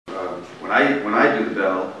when I do the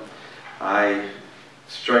bell, I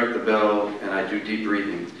strike the bell and I do deep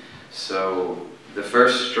breathing. So the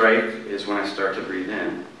first strike is when I start to breathe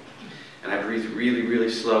in. And I breathe really, really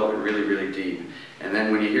slow and really, really deep. And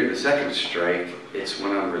then when you hear the second strike, it's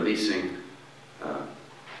when I'm releasing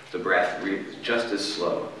the breath just as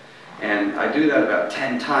slow. And I do that about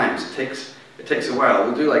 10 times. It takes a while.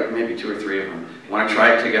 We'll do like maybe 2 or 3 of them. Want to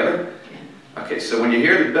try it together? Okay, so when you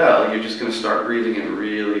hear the bell, you're just going to start breathing in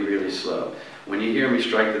really, really slow. When you hear me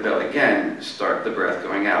strike the bell again, start the breath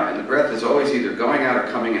going out. And the breath is always either going out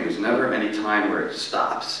or coming in. There's never any time where it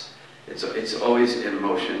stops. It's always in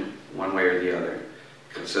motion, one way or the other.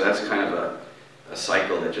 So that's kind of a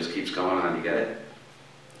cycle that just keeps going on. You get it?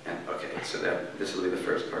 And okay, so this will be the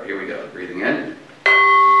first part. Here we go. Breathing in.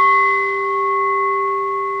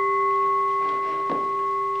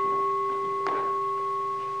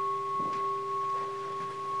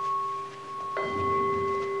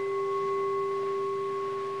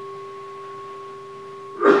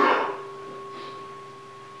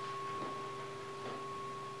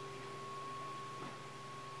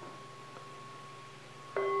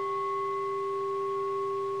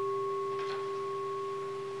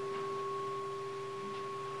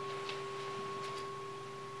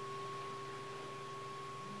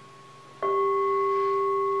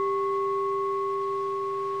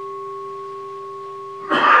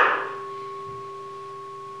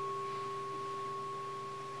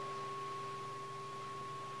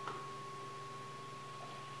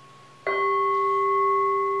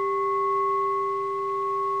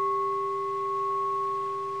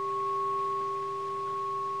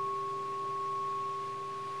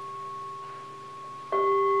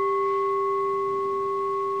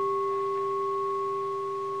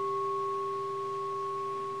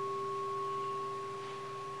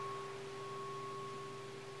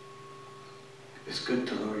 It's good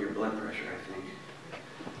to lower your blood pressure, I think.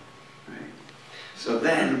 Right. So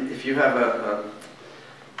then, if you have a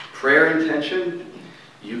prayer intention,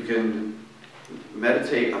 you can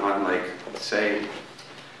meditate on, like, say,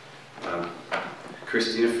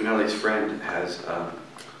 Christina Finelli's friend has,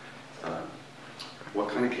 what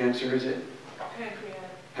kind of cancer is it?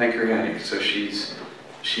 Pancreatic. Pancreatic. So she's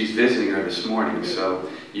visiting her this morning. So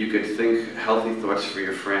you could think healthy thoughts for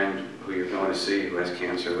your friend who you're going to see who has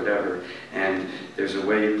cancer, whatever. And there's a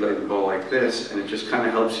way you play the bowl like this, and it just kind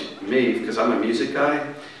of helps me, because I'm a music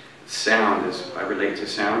guy. Sound is, I relate to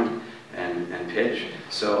sound and pitch.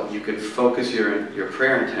 So you could focus your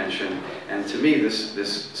prayer intention, and to me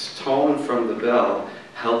this tone from the bell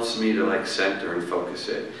helps me to like center and focus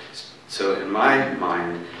it. So in my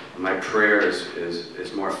mind, my prayer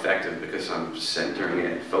is more effective because I'm centering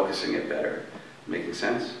it, focusing it better. Making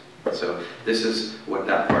sense? So this is what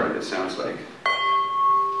that part of it sounds like.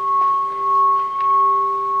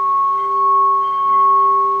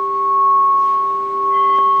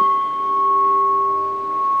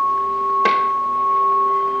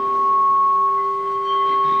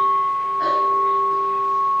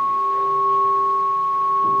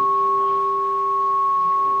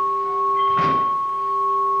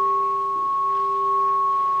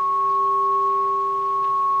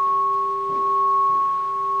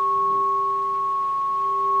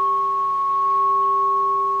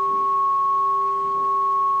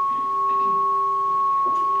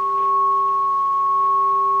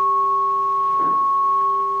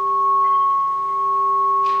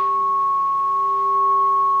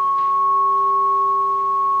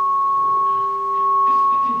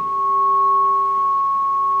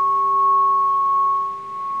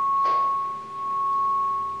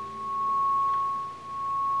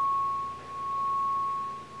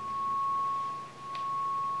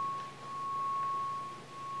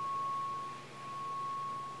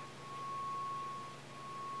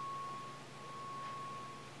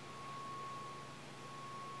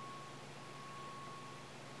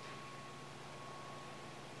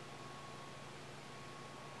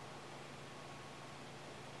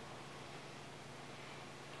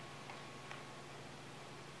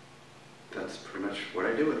 That's pretty much what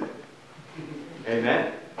I do with it.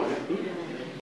 Amen.